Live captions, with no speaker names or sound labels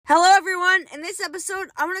this episode,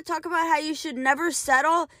 I want to talk about how you should never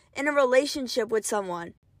settle in a relationship with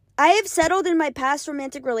someone. I have settled in my past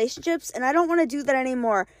romantic relationships, and I don't want to do that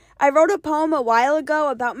anymore. I wrote a poem a while ago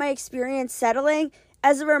about my experience settling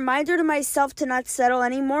as a reminder to myself to not settle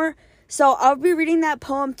anymore, so I'll be reading that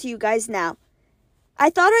poem to you guys now. I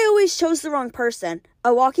thought I always chose the wrong person,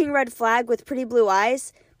 a walking red flag with pretty blue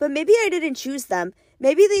eyes, but maybe I didn't choose them.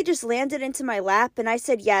 Maybe they just landed into my lap and I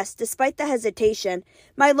said yes, despite the hesitation.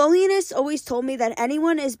 My loneliness always told me that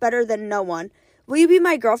anyone is better than no one. Will you be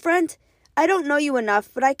my girlfriend? I don't know you enough,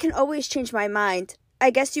 but I can always change my mind. I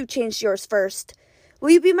guess you changed yours first. Will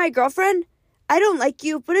you be my girlfriend? I don't like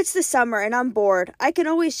you, but it's the summer and I'm bored. I can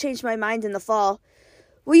always change my mind in the fall.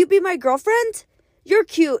 Will you be my girlfriend? You're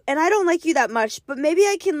cute and I don't like you that much, but maybe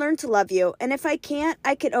I can learn to love you. And if I can't,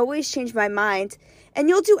 I can always change my mind. And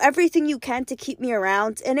you'll do everything you can to keep me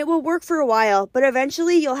around, and it will work for a while, but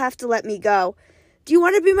eventually you'll have to let me go. Do you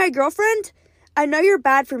want to be my girlfriend? I know you're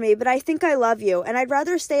bad for me, but I think I love you, and I'd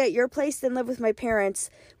rather stay at your place than live with my parents.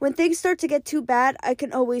 When things start to get too bad, I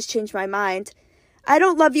can always change my mind. I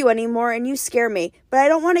don't love you anymore, and you scare me, but I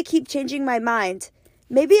don't want to keep changing my mind.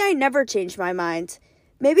 Maybe I never changed my mind.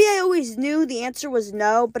 Maybe I always knew the answer was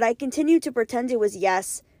no, but I continued to pretend it was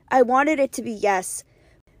yes. I wanted it to be yes.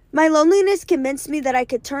 My loneliness convinced me that I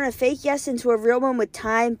could turn a fake yes into a real one with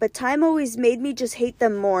time, but time always made me just hate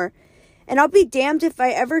them more. And I'll be damned if I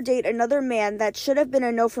ever date another man that should have been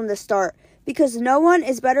a no from the start, because no one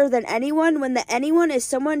is better than anyone when the anyone is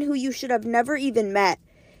someone who you should have never even met.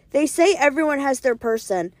 They say everyone has their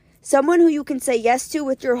person, someone who you can say yes to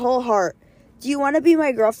with your whole heart. Do you want to be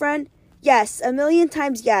my girlfriend? Yes, 1,000,000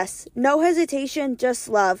 times yes. No hesitation, just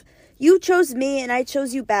love. You chose me and I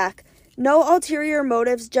chose you back. No ulterior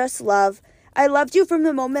motives, just love. I loved you from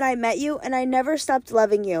the moment I met you, and I never stopped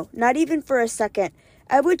loving you, not even for a second.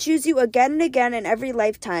 I would choose you again and again in every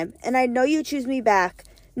lifetime, and I know you choose me back.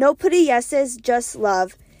 No pretty yeses, just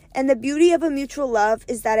love. And the beauty of a mutual love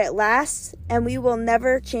is that it lasts, and we will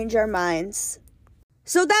never change our minds.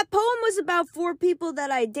 So that poem was about 4 people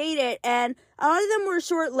that I dated, and a lot of them were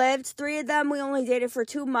short-lived. 3 of them we only dated for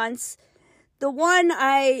 2 months. The one,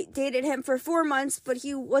 I dated him for 4 months, but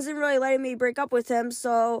he wasn't really letting me break up with him,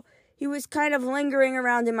 so he was kind of lingering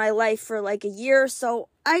around in my life for like a year, so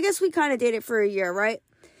I guess we kind of dated for a year, right?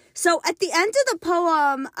 So at the end of the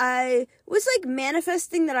poem, I was like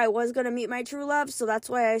manifesting that I was going to meet my true love, so that's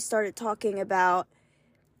why I started talking about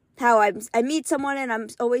how I meet someone and I'm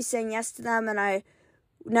always saying yes to them, and I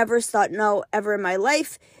never thought no ever in my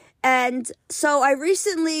life. And so I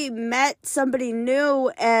recently met somebody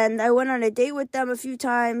new and I went on a date with them a few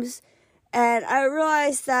times, and I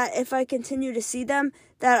realized that if I continue to see them,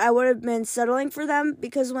 that I would have been settling for them,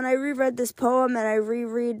 because when I reread this poem and I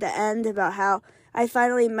reread the end about how I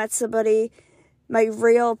finally met somebody, my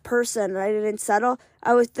real person, and I didn't settle,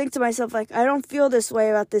 I would think to myself, like, I don't feel this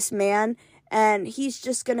way about this man, and he's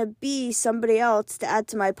just going to be somebody else to add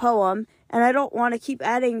to my poem, and I don't want to keep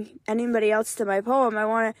adding anybody else to my poem. I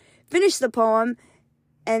want to finish the poem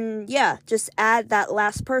and, just add that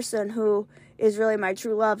last person who is really my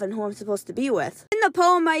true love and who I'm supposed to be with. In the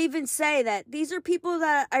poem, I even say that these are people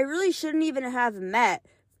that I really shouldn't even have met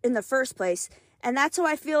in the first place, and that's how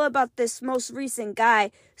I feel about this most recent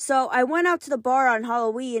guy. So I went out to the bar on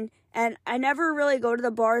Halloween, and I never really go to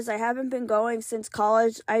the bars. I haven't been going since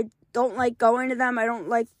college. I don't like going to them. I don't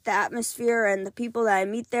like the atmosphere and the people that I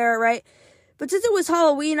meet there, right? But since it was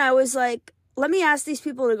Halloween, I was like, let me ask these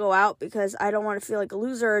people to go out, because I don't want to feel like a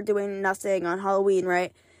loser doing nothing on Halloween,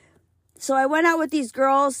 right? So I went out with these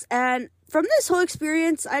girls, and from this whole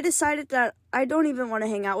experience, I decided that I don't even want to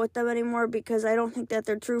hang out with them anymore, because I don't think that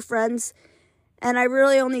they're true friends, and I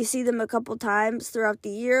really only see them a couple times throughout the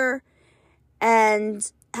year.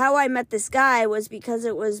 And how I met this guy was because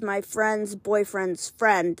it was my friend's boyfriend's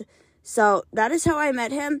friend. So that is how I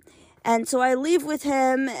met him. And so I leave with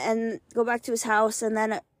him and go back to his house, and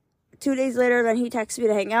then 2 days later, then he texts me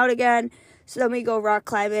to hang out again. So then we go rock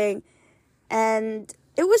climbing, and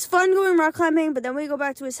it was fun going rock climbing, but then we go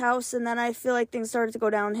back to his house, and then I feel like things started to go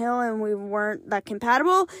downhill, and we weren't that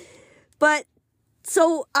compatible. But,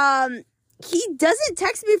 so, he doesn't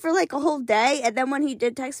text me for like a whole day, and then when he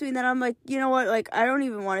did text me, then I'm like, you know what, like, I don't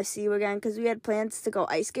even want to see you again, because we had plans to go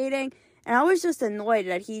ice skating, and I was just annoyed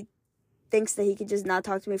that he thinks that he could just not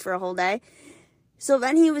talk to me for a whole day. So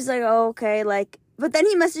then he was like, oh, okay, like, but then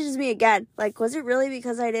he messages me again, like, was it really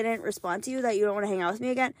because I didn't respond to you that you don't want to hang out with me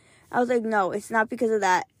again? I was like, no, it's not because of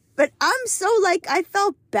that. But I'm so, like, I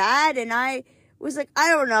felt bad, and I was like, I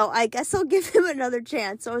don't know, I guess I'll give him another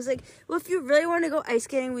chance. So I was like, well, if you really want to go ice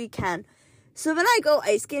skating, we can. So then I go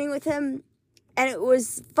ice skating with him, and it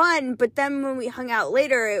was fun, but then when we hung out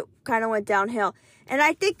later, it kind of went downhill. And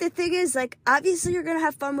I think the thing is, like, obviously you're going to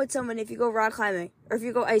have fun with someone if you go rock climbing or if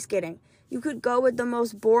you go ice skating. You could go with the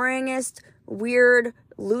most boringest, weird,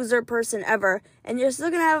 loser person ever, and you're still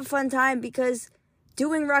going to have a fun time because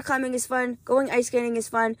doing rock climbing is fun, going ice skating is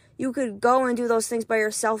fun. You could go and do those things by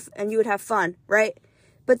yourself and you would have fun, right?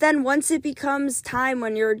 But then once it becomes time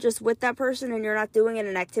when you're just with that person and you're not doing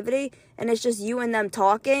an activity and it's just you and them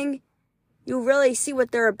talking, you really see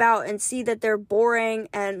what they're about and see that they're boring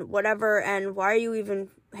and whatever, and why are you even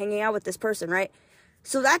hanging out with this person, right?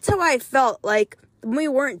 So that's how I felt. Like, when we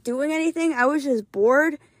weren't doing anything, I was just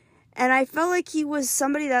bored, and I felt like he was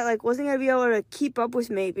somebody that, like, wasn't going to be able to keep up with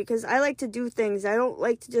me because I like to do things. I don't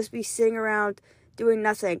like to just be sitting around doing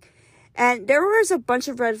nothing. And there was a bunch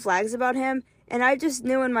of red flags about him, and I just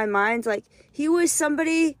knew in my mind, like, he was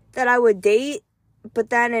somebody that I would date, but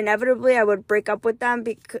then inevitably I would break up with them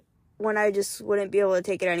when I just wouldn't be able to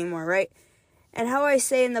take it anymore, right? And how I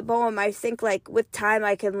say in the poem, I think, like, with time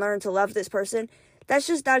I can learn to love this person. That's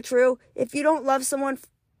just not true. If you don't love someone,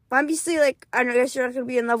 obviously, like, I guess you're not going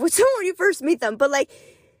to be in love with someone when you first meet them, but, like,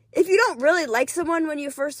 if you don't really like someone when you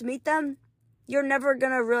first meet them, you're never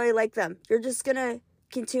going to really like them. You're just going to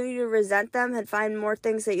continue to resent them and find more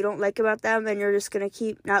things that you don't like about them, and you're just going to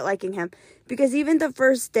keep not liking him. Because even the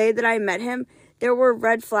first day that I met him, there were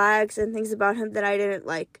red flags and things about him that I didn't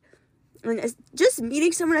like. And just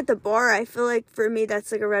meeting someone at the bar, I feel like for me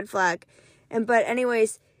that's like a red flag. But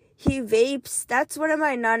anyways, he vapes. That's one of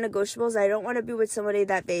my non-negotiables. I don't want to be with somebody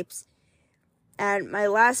that vapes. And my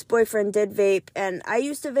last boyfriend did vape, and I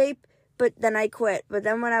used to vape, but then I quit. But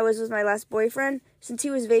then when I was with my last boyfriend, since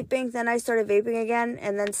he was vaping, then I started vaping again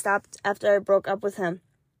and then stopped after I broke up with him.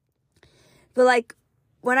 But, like,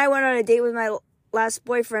 when I went on a date with my last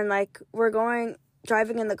boyfriend, like, we're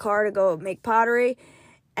driving in the car to go make pottery,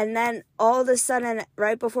 and then all of a sudden,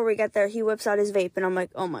 right before we get there, he whips out his vape, and I'm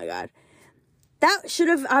like, oh my God. That should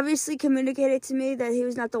have obviously communicated to me that he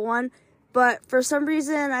was not the one, but for some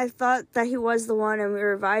reason, I thought that he was the one, and we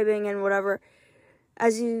were vibing and whatever.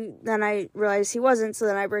 Then I realized he wasn't, so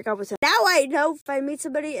then I break up with him. Now I know if I meet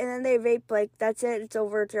somebody and then they vape, like, that's it, it's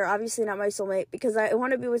over. They're obviously not my soulmate, because I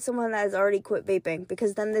want to be with someone that has already quit vaping,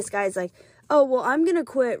 because then this guy's like, oh, well, I'm going to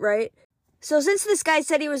quit, right? So since this guy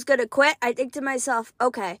said he was going to quit, I think to myself,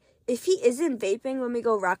 okay, if he isn't vaping when we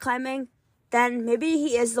go rock climbing, then maybe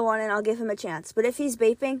he is the one and I'll give him a chance. But if he's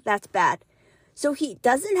vaping, that's bad. So he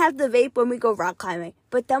doesn't have the vape when we go rock climbing.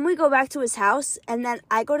 But then we go back to his house, and then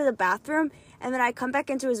I go to the bathroom, and then I come back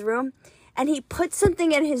into his room, and he puts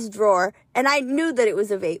something in his drawer, and I knew that it was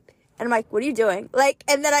a vape. And I'm like, what are you doing? Like,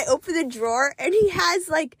 and then I open the drawer, and he has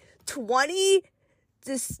like 20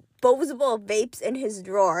 disposable vapes in his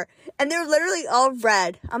drawer, and they're literally all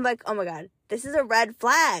red. I'm like, oh my God, this is a red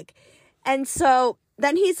flag. And so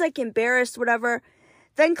then he's like embarrassed, whatever,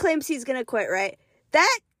 then claims he's gonna quit, right?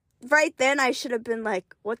 That right then I should have been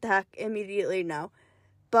like, what the heck, immediately no.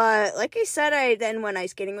 But like I said, I then went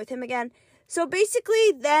ice skating with him again. So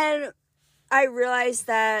basically then I realized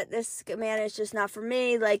that this man is just not for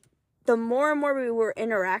me. Like, the more and more we were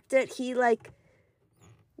interacted, he like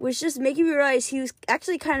was just making me realize he was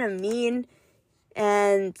actually kind of mean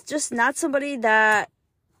and just not somebody that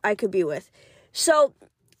I could be with. So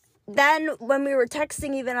then when we were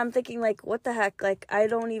texting even, I'm thinking like, what the heck? Like, I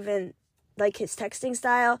don't even like his texting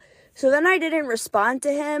style. So then I didn't respond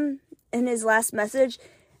to him in his last message.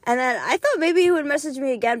 And then I thought maybe he would message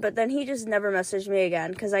me again, but then he just never messaged me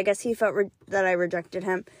again, because I guess he felt that I rejected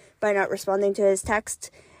him by not responding to his text.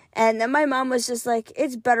 And then my mom was just like,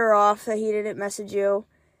 it's better off that he didn't message you,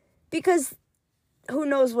 because who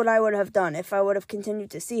knows what I would have done if I would have continued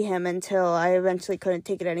to see him until I eventually couldn't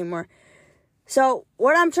take it anymore. So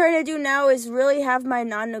what I'm trying to do now is really have my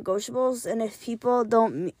non-negotiables, and if people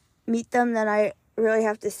don't meet them, then I really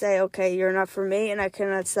have to say, okay, you're not for me, and I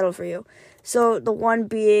cannot settle for you. So the one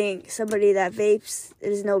being somebody that vapes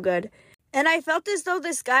is no good. And I felt as though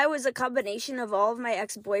this guy was a combination of all of my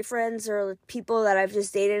ex-boyfriends or people that I've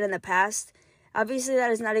just dated in the past. Obviously,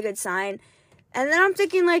 that is not a good sign. And then I'm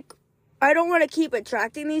thinking, like, I don't want to keep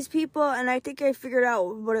attracting these people, and I think I figured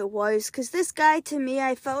out what it was. Because this guy, to me,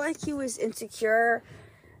 I felt like he was insecure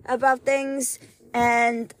about things,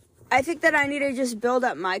 and I think that I need to just build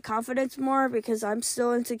up my confidence more, because I'm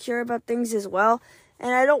still insecure about things as well.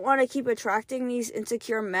 And I don't want to keep attracting these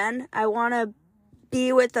insecure men. I want to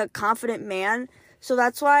be with a confident man. So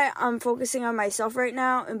that's why I'm focusing on myself right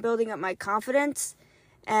now and building up my confidence.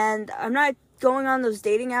 And I'm not going on those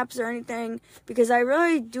dating apps or anything, because I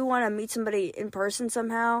really do want to meet somebody in person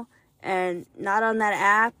somehow and not on that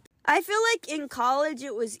app. I feel like in college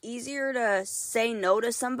it was easier to say no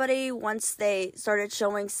to somebody once they started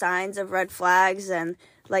showing signs of red flags and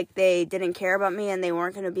like they didn't care about me and they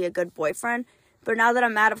weren't going to be a good boyfriend. But now that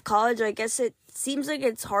I'm out of college, I guess it seems like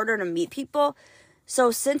it's harder to meet people. So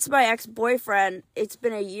since my ex-boyfriend, it's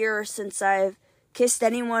been a year since I've kissed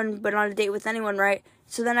anyone, been on a date with anyone, right?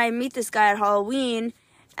 So then I meet this guy at Halloween,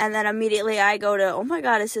 and then immediately I go to, oh my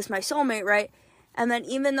God, is this my soulmate, right? And then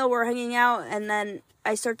even though we're hanging out and then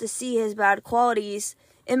I start to see his bad qualities,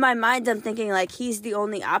 in my mind I'm thinking like he's the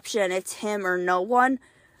only option, it's him or no one,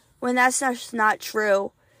 when that's just not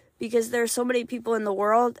true, because there's so many people in the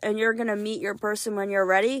world and you're going to meet your person when you're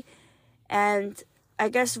ready. And I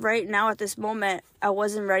guess right now at this moment I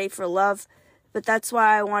wasn't ready for love, but that's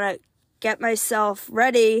why I want to get myself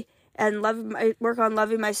ready and work on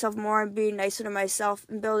loving myself more and being nicer to myself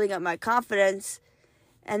and building up my confidence.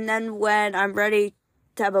 And then when I'm ready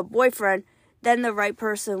to have a boyfriend, then the right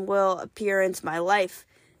person will appear into my life.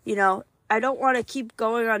 You know, I don't want to keep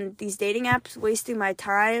going on these dating apps, wasting my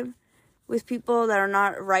time with people that are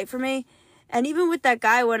not right for me. And even with that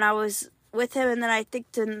guy, when I was with him, and then I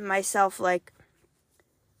think to myself, like,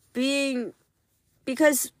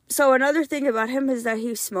 so another thing about him is that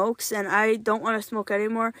he smokes, and I don't want to smoke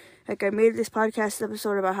anymore. Like, I made this podcast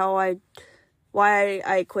episode about why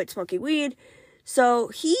I quit smoking weed. So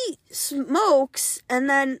he smokes, and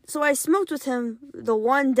then, so I smoked with him the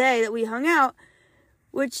one day that we hung out,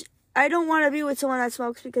 which I don't want to be with someone that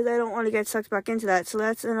smokes because I don't want to get sucked back into that. So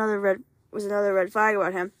that's another red flag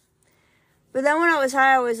about him. But then when I was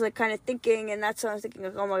high, I was like kind of thinking, and that's when I was thinking,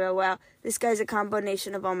 like, oh my God, wow, this guy's a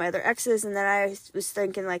combination of all my other exes. And then I was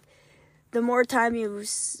thinking, like, the more time you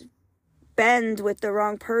spend with the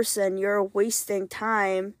wrong person, you're wasting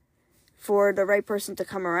time for the right person to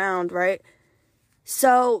come around, right?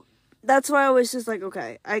 So that's why I was just like,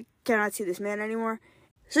 okay, I cannot see this man anymore.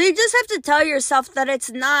 So you just have to tell yourself that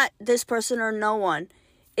it's not this person or no one.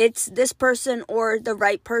 It's this person or the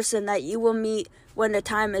right person that you will meet when the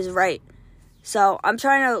time is right. So I'm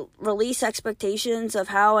trying to release expectations of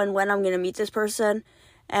how and when I'm going to meet this person.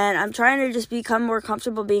 And I'm trying to just become more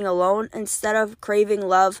comfortable being alone instead of craving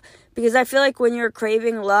love. Because I feel like when you're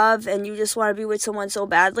craving love and you just want to be with someone so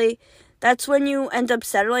badly, that's when you end up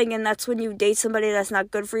settling, and that's when you date somebody that's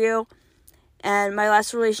not good for you. And my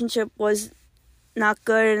last relationship was not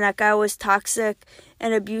good, and that guy was toxic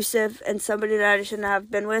and abusive and somebody that I shouldn't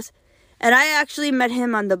have been with. And I actually met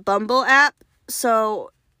him on the Bumble app,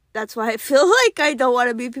 so that's why I feel like I don't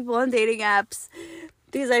want to meet people on dating apps,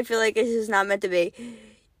 because I feel like it's just not meant to be.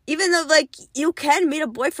 Even though, like, you can meet a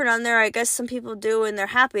boyfriend on there, I guess some people do, and they're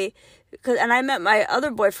happy. And I met my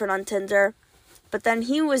other boyfriend on Tinder, but then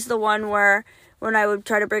he was the one where when I would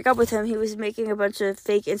try to break up with him, he was making a bunch of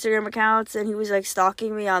fake Instagram accounts, and he was, like,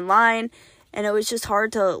 stalking me online, and it was just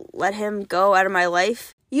hard to let him go out of my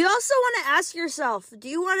life. You also want to ask yourself, do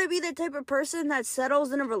you want to be the type of person that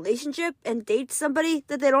settles in a relationship and dates somebody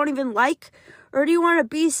that they don't even like? Or do you want to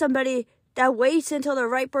be somebody that waits until the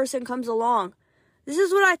right person comes along? This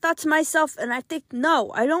is what I thought to myself, and I think,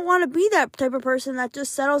 no, I don't want to be that type of person that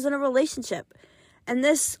just settles in a relationship. And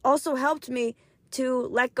this also helped me to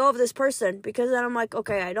let go of this person, because then I'm like,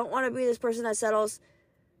 okay, I don't want to be this person that settles.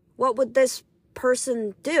 What would this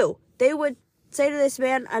person do? They would say to this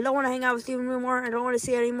man, I don't want to hang out with you anymore, I don't want to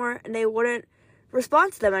see you anymore, and they wouldn't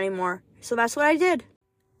respond to them anymore. So that's what I did.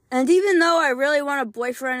 And even though I really want a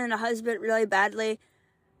boyfriend and a husband really badly,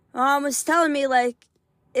 my mom was telling me, like,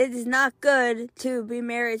 it is not good to be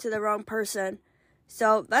married to the wrong person.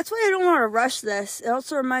 So that's why I don't want to rush this. It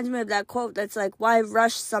also reminds me of that quote that's like, why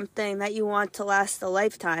rush something that you want to last a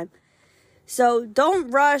lifetime? So don't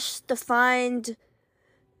rush to find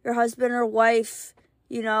your husband or wife,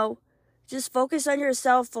 you know. Just focus on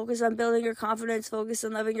yourself, focus on building your confidence, focus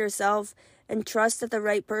on loving yourself, and trust that the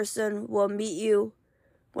right person will meet you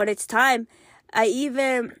when it's time. I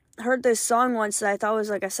even heard this song once that I thought was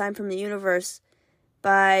like a sign from the universe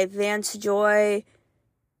by Vance Joy,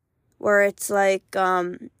 where it's like,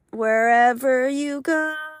 wherever you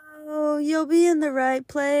go, you'll be in the right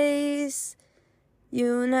place.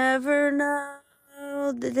 You never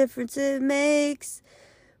know the difference it makes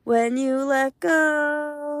when you let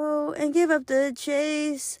go and give up the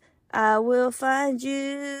chase. I will find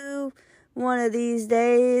you one of these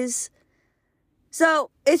days. So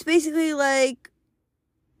it's basically like,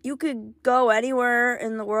 you could go anywhere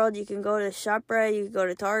in the world. You can go to ShopRite, you could go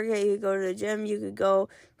to Target, you could go to the gym, you could go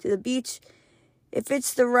to the beach. If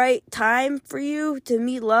it's the right time for you to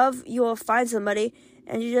meet love, you will find somebody.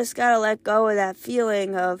 And you just gotta let go of that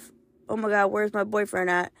feeling of, oh my God, where's my boyfriend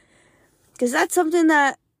at? Because that's something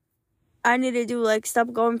that I need to do, like,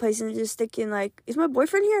 stop going places and just thinking, like, is my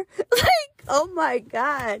boyfriend here? Like, oh my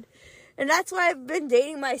God. And that's why I've been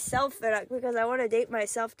dating myself, because I want to date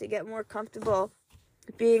myself to get more comfortable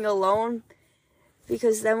being alone.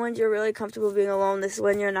 Because then when you're really comfortable being alone, this is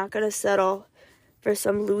when you're not going to settle for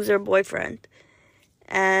some loser boyfriend.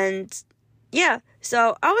 And yeah,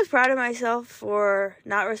 so I was proud of myself for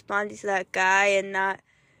not responding to that guy and not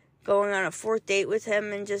going on a 4th date with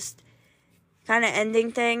him and just kind of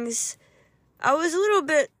ending things. I was a little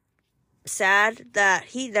bit sad that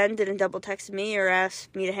he then didn't double text me or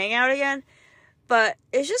ask me to hang out again. But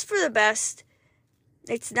it's just for the best.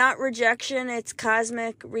 It's not rejection, it's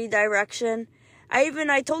cosmic redirection.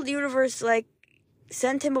 I told the universe, like,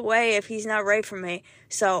 send him away if he's not right for me.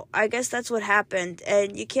 So I guess that's what happened.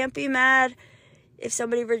 And you can't be mad if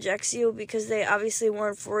somebody rejects you because they obviously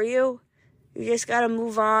weren't for you. You just gotta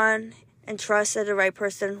move on and trust that the right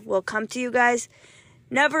person will come to you guys.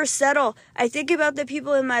 Never settle. I think about the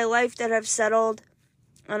people in my life that have settled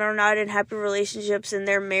and are not in happy relationships and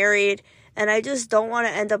they're married. And I just don't want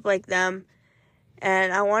to end up like them.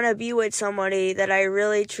 And I want to be with somebody that I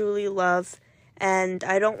really, truly love. And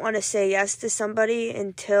I don't want to say yes to somebody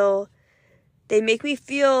until they make me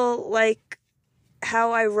feel like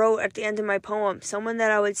how I wrote at the end of my poem. Someone that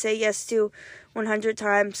I would say yes to 100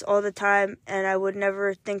 times all the time, and I would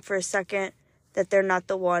never think for a second that they're not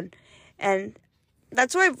the one. And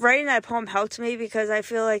that's why writing that poem helped me, because I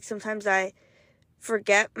feel like sometimes I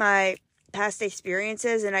forget my past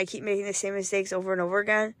experiences and I keep making the same mistakes over and over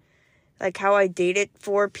again. Like how I dated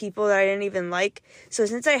 4 people that I didn't even like. So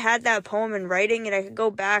since I had that poem in writing and I could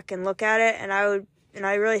go back and look at it, and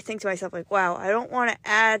I really think to myself, like, wow, I don't want to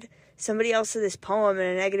add somebody else to this poem in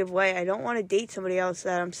a negative way. I don't want to date somebody else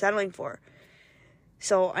that I'm settling for.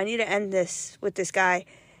 So I need to end this with this guy.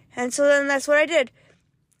 And so then that's what I did.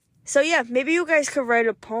 So yeah, maybe you guys could write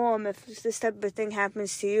a poem if this type of thing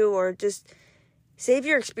happens to you, or just save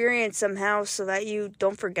your experience somehow so that you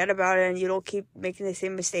don't forget about it and you don't keep making the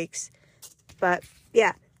same mistakes. But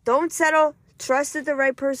yeah, don't settle. Trust that the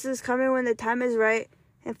right person is coming when the time is right.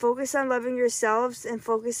 And focus on loving yourselves, and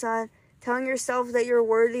focus on telling yourself that you're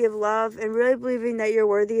worthy of love, and really believing that you're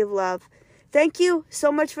worthy of love. Thank you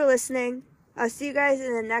so much for listening. I'll see you guys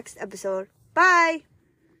in the next episode. Bye!